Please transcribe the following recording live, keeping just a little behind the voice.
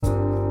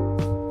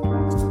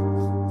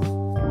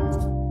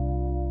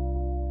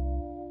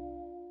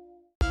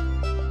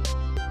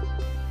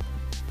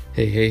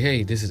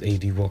Hey, this is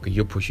AD Walker,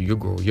 your pusher, your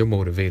grower, your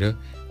motivator,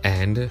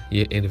 and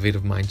your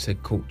innovative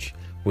mindset coach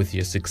with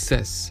your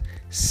Success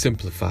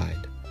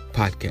Simplified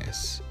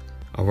podcast.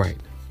 All right,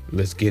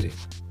 let's get it.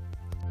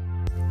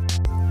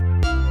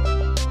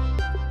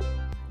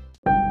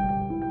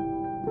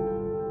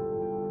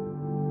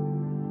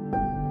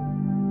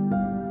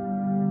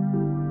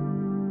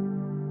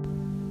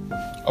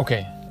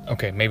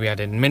 Okay, maybe I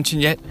didn't mention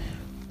yet,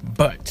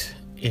 but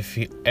if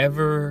you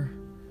ever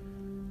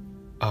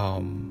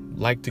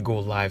like to go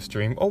live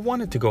stream or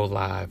wanted to go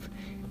live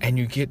and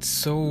you get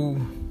so,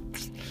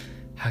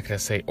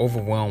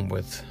 overwhelmed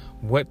with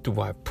what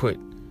do I put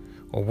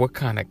or what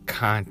kind of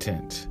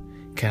content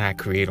can I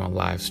create on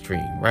live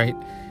stream, right?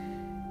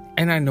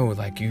 And I know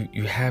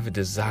you have a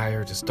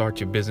desire to start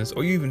your business,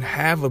 or you even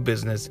have a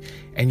business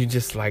and you're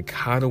just like,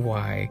 how do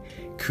I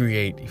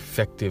create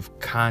effective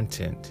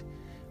content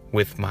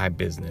with my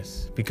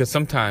business? Because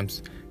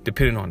sometimes,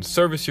 depending on the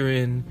service you're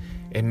in,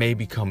 it may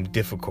become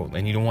difficult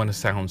and you don't want to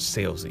sound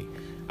salesy.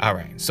 All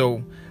right,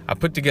 so I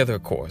put together a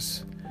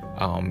course.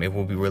 It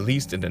will be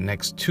released in the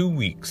next 2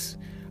 weeks.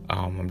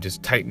 I'm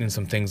just tightening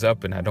some things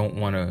up and I don't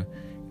want to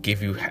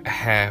give you a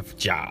half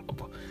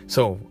job.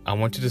 So I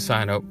want you to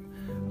sign up.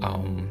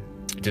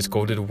 Just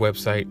go to the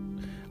website.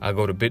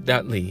 Go to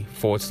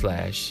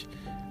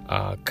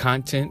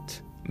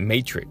bit.ly/content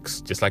matrix,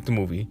 just like the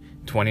movie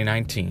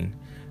 2019,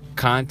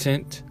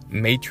 content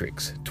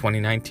matrix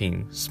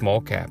 2019,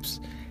 small caps,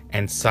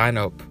 and sign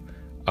up,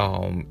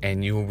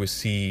 and you'll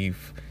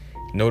receive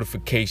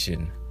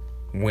notification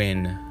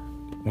when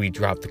we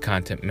drop the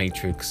content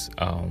matrix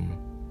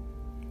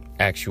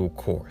actual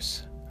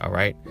course. All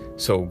right,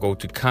 so go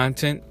to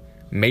content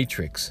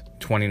matrix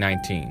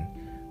 2019.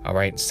 All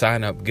right,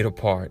 sign up, get a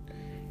part,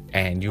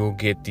 and you'll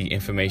get the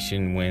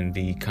information when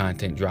the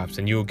content drops,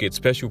 and you'll get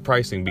special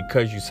pricing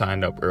because you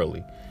signed up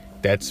early.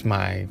 That's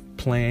my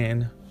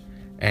plan,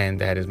 and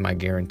that is my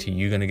guarantee.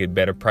 You're going to get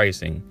better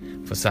pricing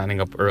for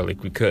signing up early,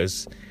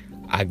 because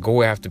I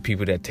go after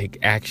people that take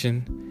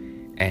action,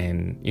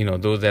 and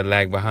those that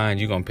lag behind,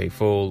 you're going to pay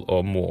full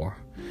or more.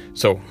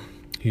 So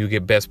you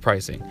get best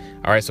pricing.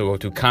 All right, so go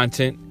to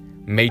Content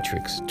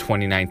Matrix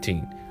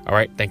 2019. All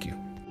right, thank you.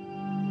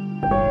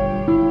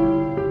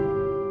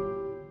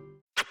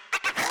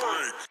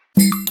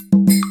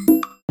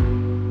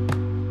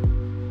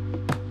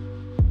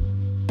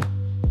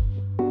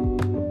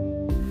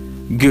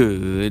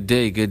 Good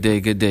day.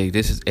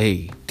 This is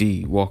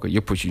A.D. Walker,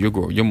 your pusher, your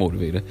grower, your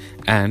motivator,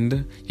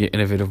 and your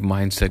innovative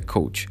mindset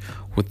coach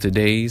with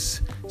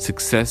today's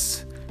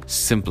Success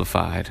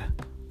Simplified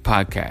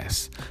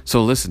podcast.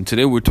 So listen,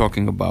 today we're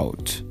talking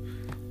about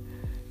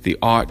the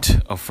art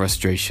of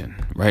frustration,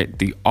 right?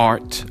 The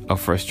art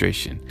of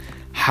frustration.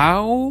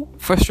 How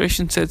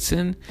frustration sets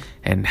in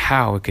and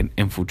how it can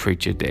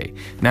infiltrate your day.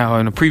 Now,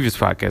 in a previous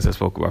podcast, I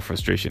spoke about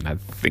frustration, I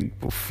think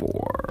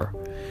before,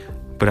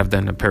 but I've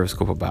done a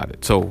Periscope about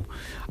it. So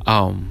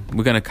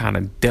we're going to kind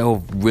of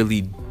delve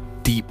really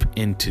deep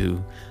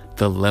into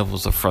the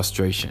levels of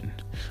frustration.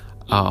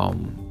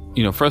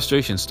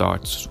 Frustration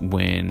starts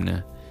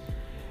when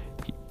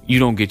you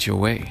don't get your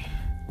way.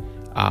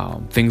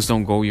 Things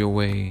don't go your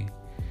way.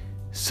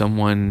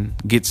 Someone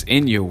gets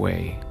in your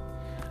way.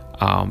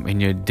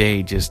 And your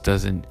day just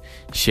doesn't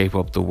shape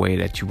up the way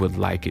that you would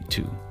like it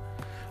to.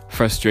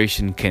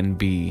 Frustration can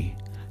be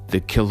the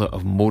killer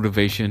of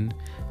motivation,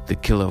 the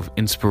killer of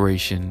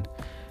inspiration,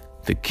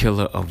 the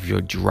killer of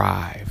your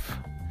drive.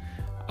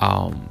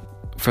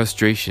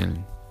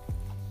 Frustration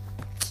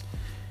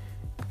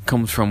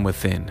comes from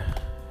within.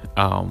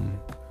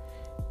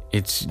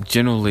 It's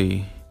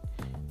generally,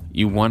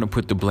 you want to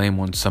put the blame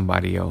on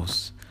somebody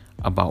else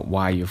about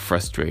why you're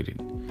frustrated.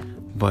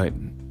 But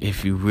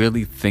if you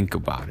really think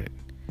about it,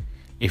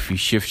 if you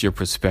shift your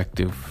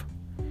perspective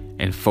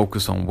and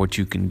focus on what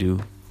you can do,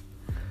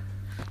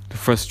 the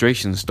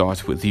frustration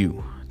starts with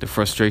you. The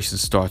frustration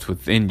starts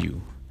within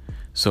you.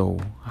 So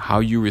how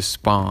you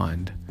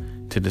respond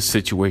to the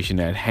situation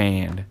at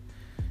hand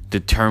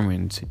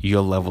determines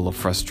your level of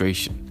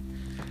frustration.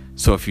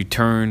 So if you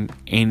turn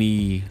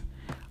any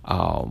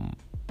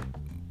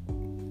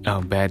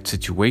bad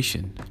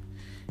situation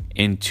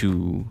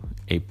into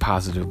a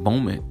positive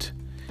moment,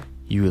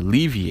 you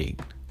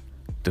alleviate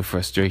the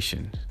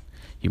frustration.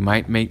 You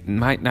might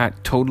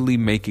not totally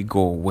make it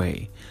go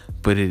away,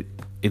 but it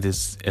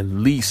is at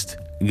least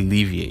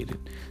alleviated.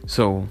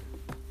 So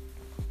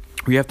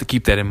we have to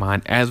keep that in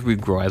mind as we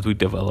grow, as we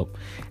develop,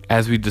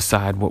 as we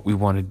decide what we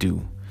want to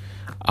do.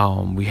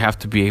 We have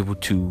to be able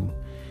to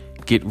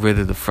get rid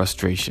of the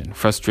frustration.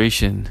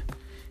 Frustration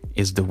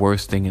is the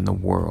worst thing in the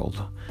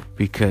world,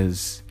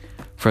 because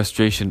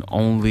frustration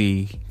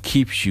only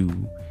keeps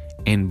you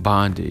in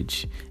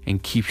bondage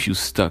and keeps you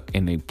stuck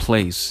in a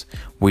place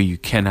where you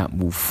cannot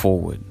move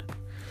forward.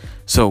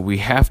 So we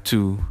have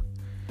to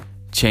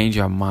change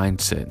our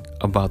mindset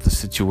about the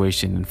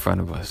situation in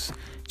front of us.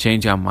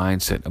 Change our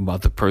mindset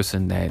about the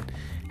person that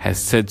has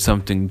said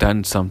something,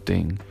 done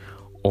something,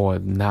 or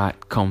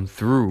not come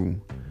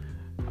through,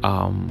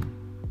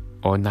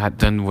 or not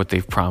done what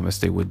they've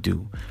promised they would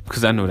do.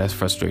 Because I know that's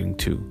frustrating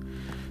too.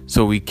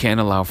 So we can't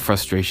allow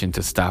frustration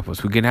to stop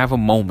us. We can have a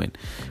moment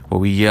where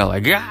we yell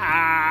like,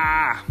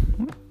 ah,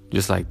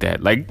 just like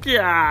that, like,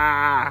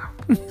 yeah.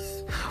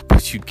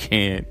 But you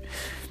can't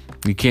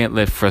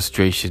let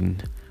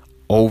frustration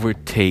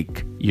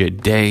overtake your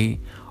day,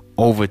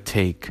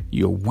 overtake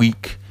your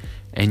week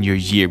and your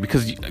year.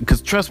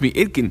 Because trust me,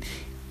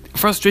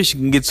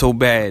 frustration can get so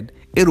bad,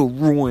 it'll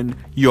ruin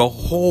your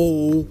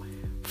whole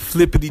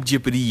flippity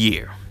jippity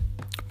year.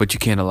 But you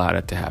can't allow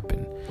that to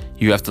happen.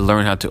 You have to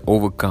learn how to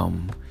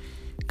overcome,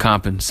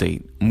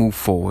 compensate, move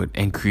forward,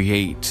 and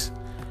create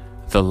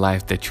the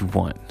life that you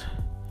want,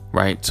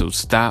 right? So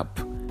stop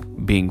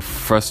being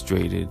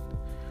frustrated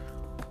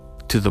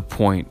to the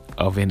point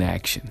of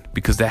inaction,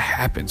 because that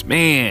happens.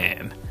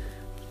 Man,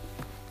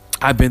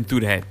 I've been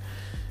through that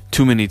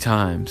too many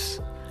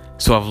times.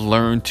 So I've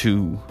learned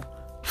to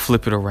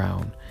flip it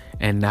around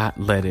and not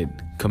let it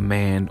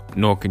command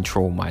nor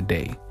control my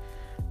day,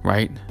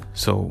 right?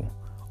 So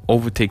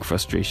overtake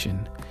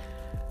frustration,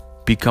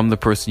 become the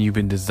person you've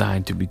been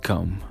designed to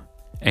become,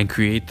 and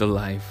create the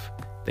life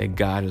that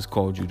God has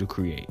called you to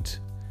create.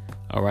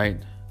 All right.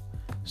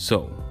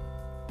 So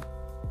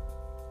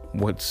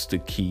what's the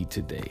key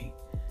today?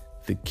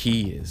 The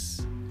key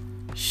is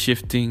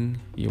shifting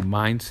your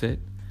mindset,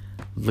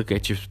 look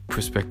at your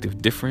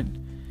perspective different,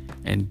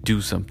 and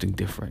do something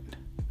different.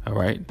 All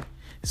right.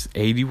 It's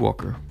A.D.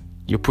 Walker,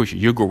 your pusher,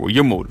 your grower,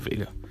 your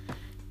motivator,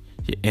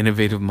 your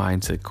innovative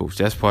mindset coach.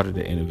 That's part of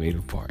the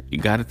innovative part. You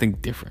got to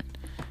think different.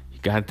 You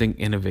got to think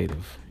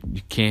innovative.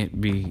 You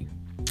can't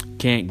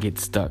get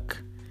stuck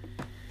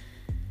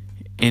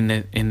in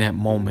that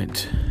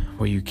moment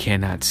where you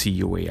cannot see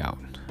your way out.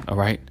 All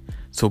right.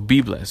 So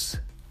be blessed.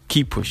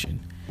 Keep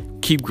pushing.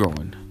 Keep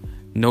growing.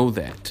 Know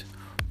that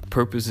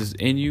purpose is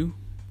in you.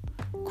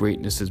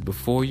 Greatness is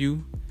before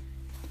you.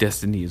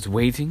 Destiny is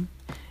waiting.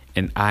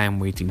 And I am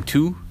waiting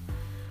too.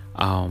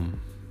 And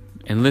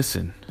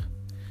listen,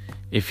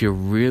 if you're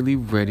really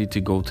ready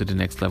to go to the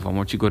next level, I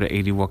want you to go to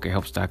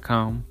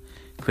adwalkerhelps.com.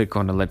 Click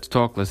on the Let's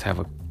Talk. Let's have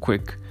a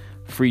quick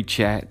free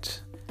chat.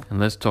 And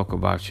let's talk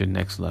about your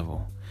next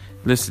level.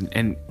 Listen,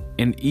 and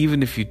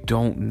even if you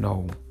don't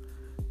know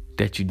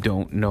that you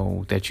don't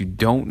know that you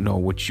don't know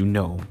what you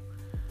know,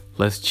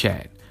 let's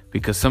chat.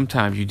 Because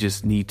sometimes you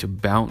just need to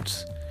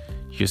bounce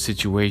your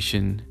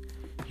situation,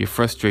 your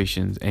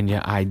frustrations, and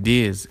your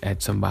ideas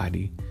at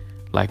somebody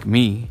like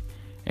me,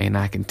 and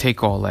I can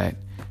take all that,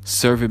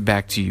 serve it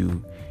back to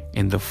you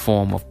in the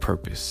form of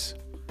purpose.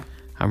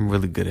 I'm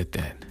really good at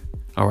that.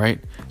 All right.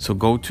 So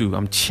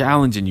I'm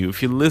challenging you.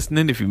 If you're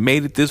listening, if you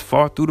made it this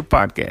far through the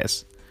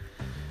podcast,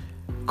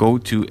 go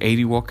to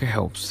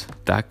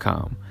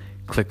adwalkerhelps.com,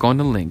 click on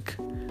the link,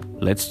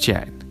 let's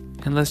chat,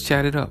 and let's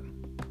chat it up.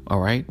 All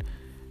right.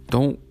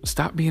 Don't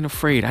stop being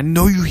afraid. I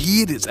know you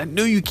hear this. I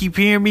know you keep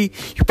hearing me.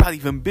 You probably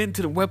even been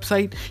to the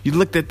website. You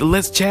looked at the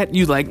Let's Chat and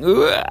you're like,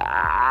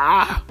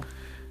 ah.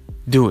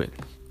 Do it.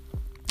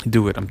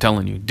 Do it. I'm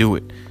telling you, do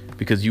it.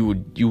 Because you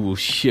will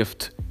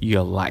shift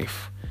your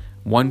life.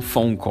 One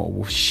phone call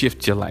will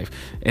shift your life.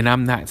 And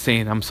I'm not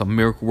saying I'm some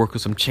miracle worker,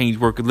 some change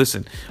worker.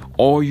 Listen,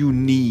 all you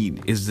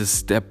need is to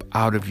step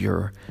out of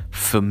your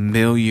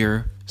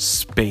familiar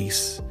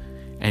space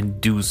and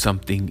do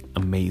something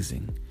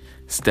amazing.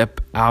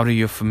 Step out of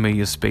your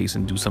familiar space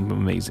and do something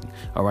amazing.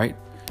 All right.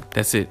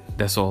 That's it.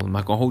 That's all. I'm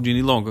not going to hold you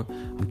any longer.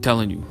 I'm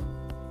telling you,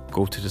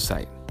 go to the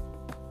site.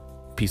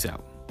 Peace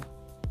out.